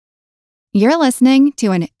You're listening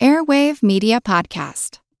to an Airwave Media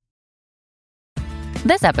Podcast.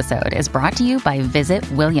 This episode is brought to you by Visit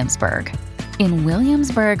Williamsburg. In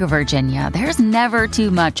Williamsburg, Virginia, there's never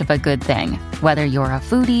too much of a good thing. Whether you're a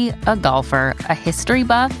foodie, a golfer, a history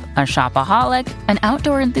buff, a shopaholic, an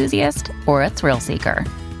outdoor enthusiast, or a thrill seeker,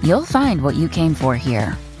 you'll find what you came for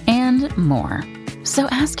here and more. So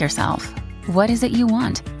ask yourself, what is it you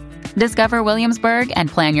want? Discover Williamsburg and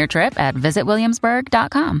plan your trip at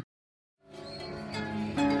visitwilliamsburg.com.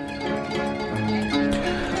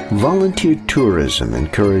 Volunteer tourism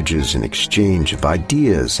encourages an exchange of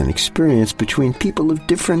ideas and experience between people of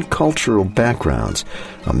different cultural backgrounds.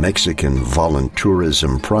 A Mexican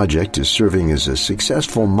voluntourism project is serving as a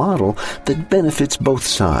successful model that benefits both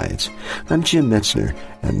sides. I'm Jim Metzner,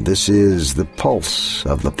 and this is The Pulse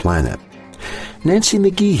of the Planet. Nancy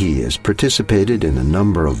McGehee has participated in a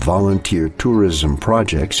number of volunteer tourism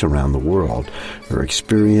projects around the world. Her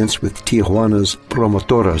experience with Tijuana's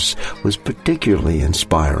Promotoras was particularly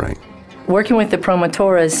inspiring. Working with the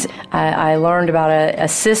Promotoras, I learned about a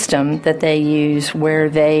system that they use where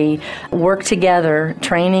they work together,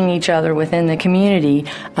 training each other within the community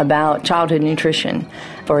about childhood nutrition.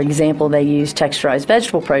 For example, they use texturized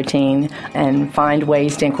vegetable protein and find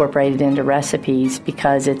ways to incorporate it into recipes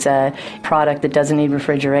because it's a product that doesn't need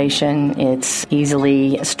refrigeration. It's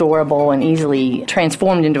easily storable and easily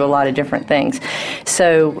transformed into a lot of different things.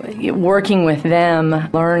 So working with them,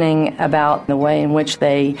 learning about the way in which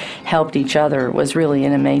they helped each other was really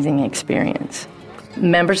an amazing experience.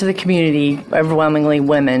 Members of the community, overwhelmingly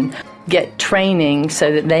women, get training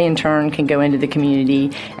so that they in turn can go into the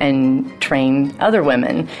community and train other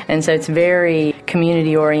women. And so it's very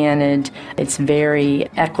community oriented, it's very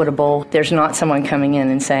equitable. There's not someone coming in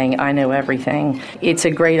and saying, I know everything. It's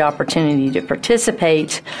a great opportunity to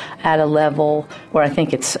participate at a level where I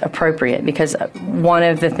think it's appropriate, because one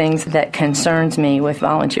of the things that concerns me with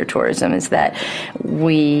volunteer tourism is that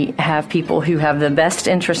we have people who have the best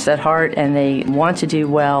interests at heart and they want to do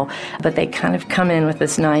well, but they kind of come in with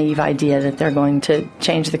this naive idea that they're going to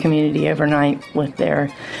change the community overnight with their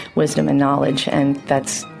wisdom and knowledge, and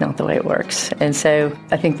that's not the way it works. And so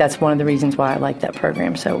I think that's one of the reasons why I like that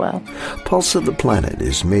program so well. Pulse of the Planet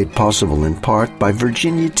is made possible in part by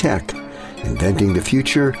Virginia Tech, inventing the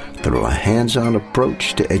future through a hands-on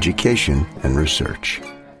approach to education and research.